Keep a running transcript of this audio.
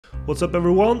What's up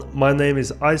everyone, my name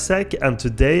is Isaac and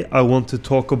today I want to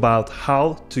talk about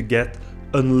how to get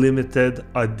unlimited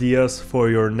ideas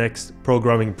for your next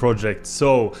programming project.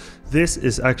 So this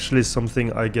is actually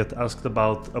something I get asked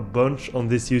about a bunch on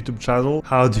this YouTube channel.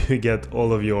 How do you get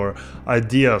all of your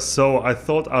ideas? So I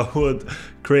thought I would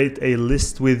create a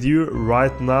list with you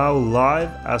right now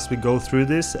live as we go through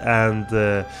this, and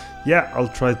yeah, I'll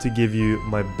try to give you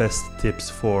my best tips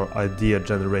for idea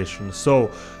generation. So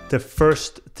the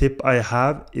first tip I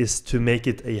have is to make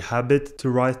it a habit to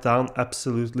write down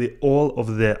absolutely all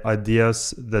of the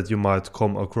ideas that you might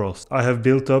come across. I have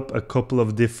built up a couple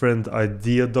of different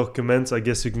idea documents, I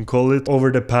guess you can call it,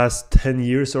 over the past 10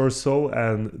 years or so,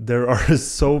 and there are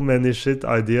so many shit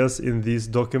ideas in these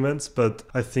documents, but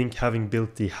I think having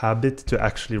built the habit to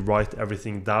actually write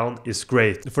everything down is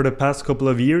great. For the past couple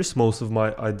of years, most of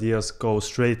my ideas go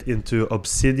straight into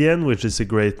Obsidian, which is a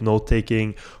great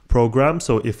note-taking program.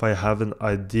 So if I have an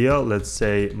idea, let's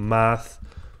say math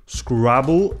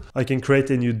Scrabble, I can create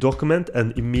a new document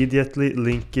and immediately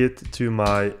link it to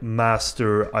my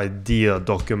master idea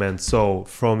document. So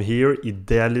from here,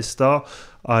 Idealista,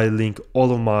 I link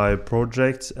all of my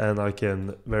projects and I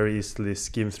can very easily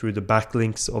skim through the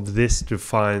backlinks of this to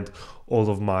find all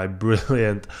of my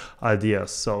brilliant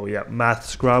ideas. So yeah, math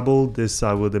Scrabble, this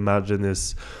I would imagine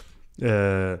is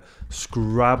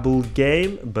Scrabble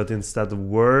game, but instead of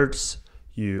words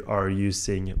you are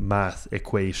using math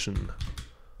equation.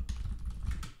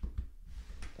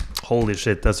 Holy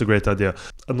shit, that's a great idea.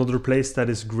 Another place that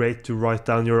is great to write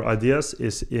down your ideas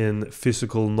is in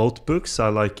physical notebooks. I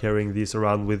like carrying these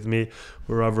around with me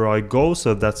wherever I go,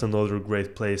 so that's another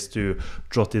great place to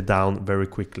jot it down very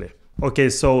quickly. Okay,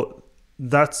 so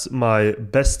that's my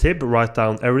best tip, write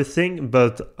down everything,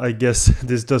 but I guess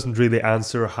this doesn't really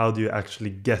answer how do you actually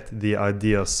get the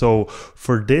idea. So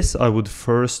for this, I would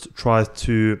first try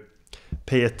to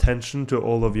pay attention to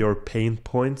all of your pain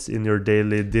points in your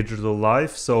daily digital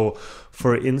life. So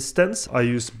for instance, I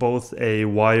use both a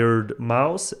wired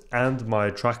mouse and my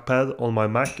trackpad on my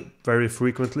Mac very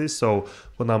frequently. So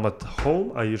when I'm at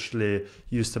home, I usually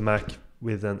use the Mac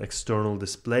with an external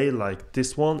display like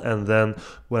this one, and then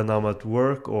when I'm at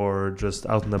work or just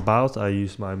out and about, I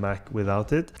use my Mac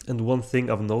without it. And one thing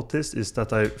I've noticed is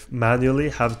that I manually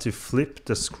have to flip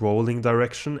the scrolling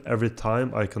direction every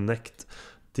time I connect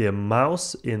the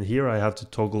mouse. In here I have to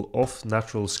toggle off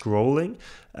natural scrolling,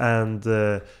 and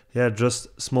yeah,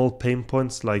 just small pain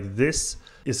points like this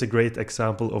is a great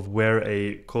example of where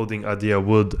a coding idea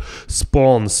would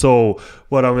spawn. So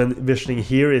what I'm envisioning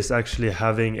here is actually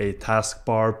having a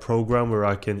taskbar program where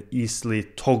I can easily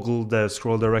toggle the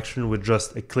scroll direction with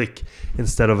just a click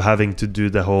instead of having to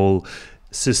do the whole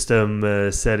system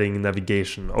setting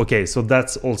navigation. Okay, so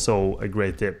that's also a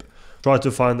great tip. Try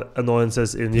to find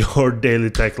annoyances in your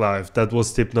daily tech life. That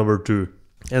was tip number 2.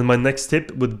 And my next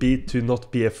tip would be to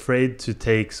not be afraid to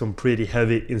take some pretty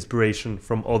heavy inspiration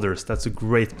from others. That's a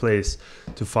great place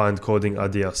to find coding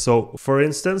ideas. So for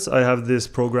instance, I have this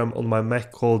program on my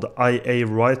Mac called IA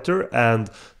Writer, and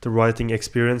the writing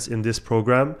experience in this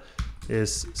program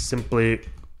is simply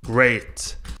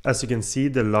great. As you can see,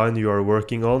 the line you are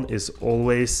working on is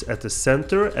always at the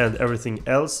center and everything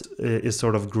else is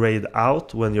sort of grayed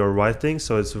out when you're writing.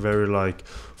 So it's a very like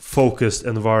focused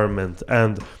environment.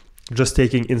 And just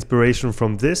taking inspiration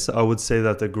from this, I would say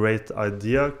that a great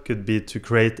idea could be to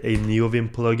create a Neovim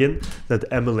plugin that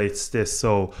emulates this.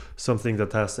 So something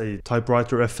that has a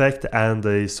typewriter effect and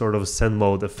a sort of send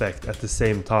mode effect at the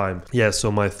same time. Yeah,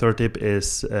 so my third tip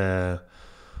is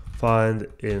find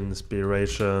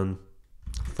inspiration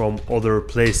from other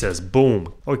places.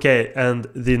 Boom. Okay, and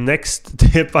the next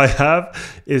tip I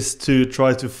have is to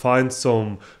try to find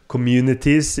some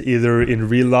communities, either in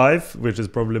real life, which is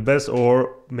probably best,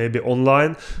 or maybe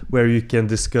online, where you can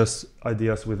discuss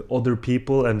ideas with other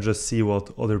people and just see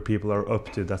what other people are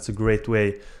up to. That's a great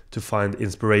way to find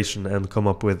inspiration and come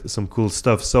up with some cool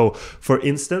stuff. So for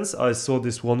instance, I saw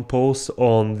this one post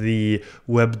on the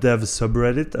web dev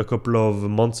subreddit a couple of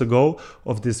months ago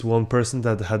of this one person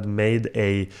that had made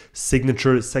a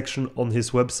signature section on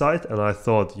his website, and I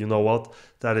thought, you know what,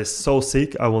 that is so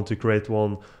sick, I want to create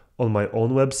one on my own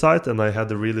website. And I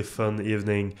had a really fun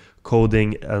evening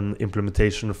coding an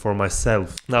implementation for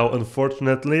myself. Now,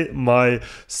 unfortunately, my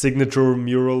signature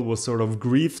mural was sort of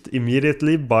griefed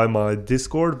immediately by my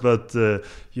Discord, but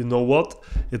you know what?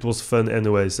 It was fun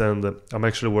anyways, and I'm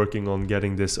actually working on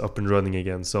getting this up and running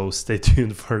again, so stay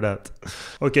tuned for that.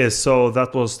 Okay, so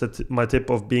that was my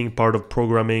tip of being part of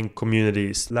programming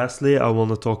communities. Lastly, I want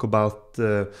to talk about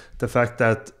the fact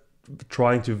that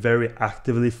trying to very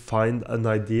actively find an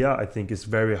idea, I think is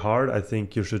very hard. I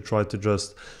think you should try to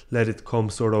just let it come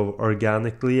sort of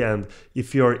organically. And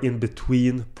if you're in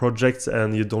between projects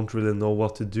and you don't really know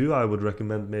what to do, I would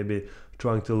recommend maybe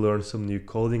trying to learn some new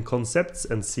coding concepts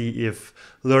and see if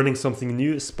learning something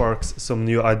new sparks some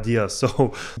new ideas.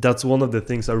 So that's one of the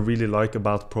things I really like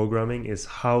about programming, is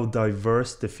how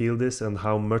diverse the field is and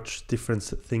how much different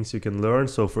things you can learn.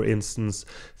 So for instance,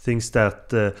 things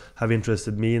that have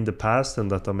interested me in the past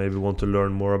and that I maybe want to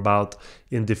learn more about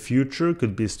in the future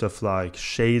could be stuff like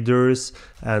shaders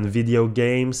and video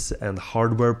games and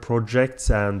hardware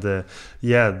projects. And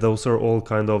yeah, those are all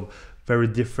kind of very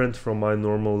different from my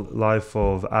normal life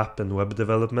of app and web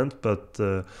development, but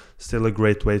still a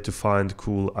great way to find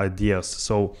cool ideas.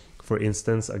 So for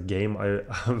instance, a game I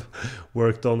have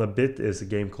worked on a bit is a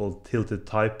game called Tilted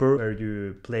Typer, where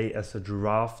you play as a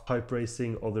giraffe, type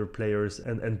racing other players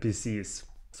and NPCs.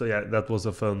 So yeah, that was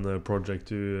a fun project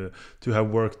to have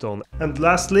worked on. And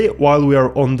lastly, while we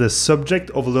are on the subject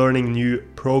of learning new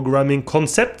programming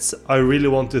concepts, I really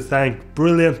want to thank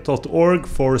Brilliant.org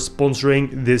for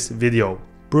sponsoring this video.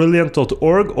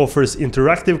 Brilliant.org offers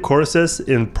interactive courses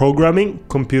in programming,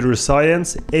 computer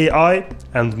science, AI,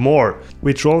 and more,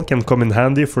 which all can come in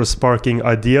handy for sparking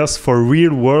ideas for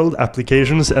real-world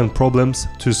applications and problems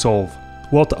to solve.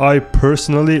 What I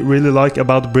personally really like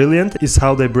about Brilliant is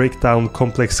how they break down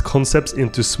complex concepts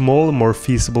into small, more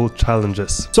feasible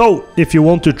challenges. So, if you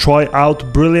want to try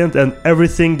out Brilliant and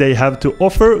everything they have to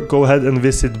offer, go ahead and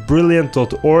visit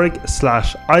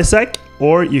brilliant.org/Isaac,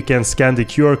 or you can scan the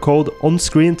QR code on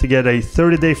screen to get a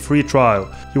 30-day free trial.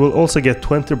 You will also get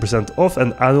 20% off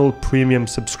an annual premium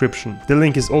subscription. The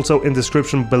link is also in the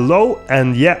description below,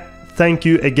 and yeah, thank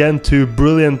you again to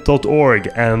Brilliant.org,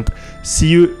 and see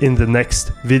you in the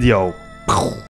next video.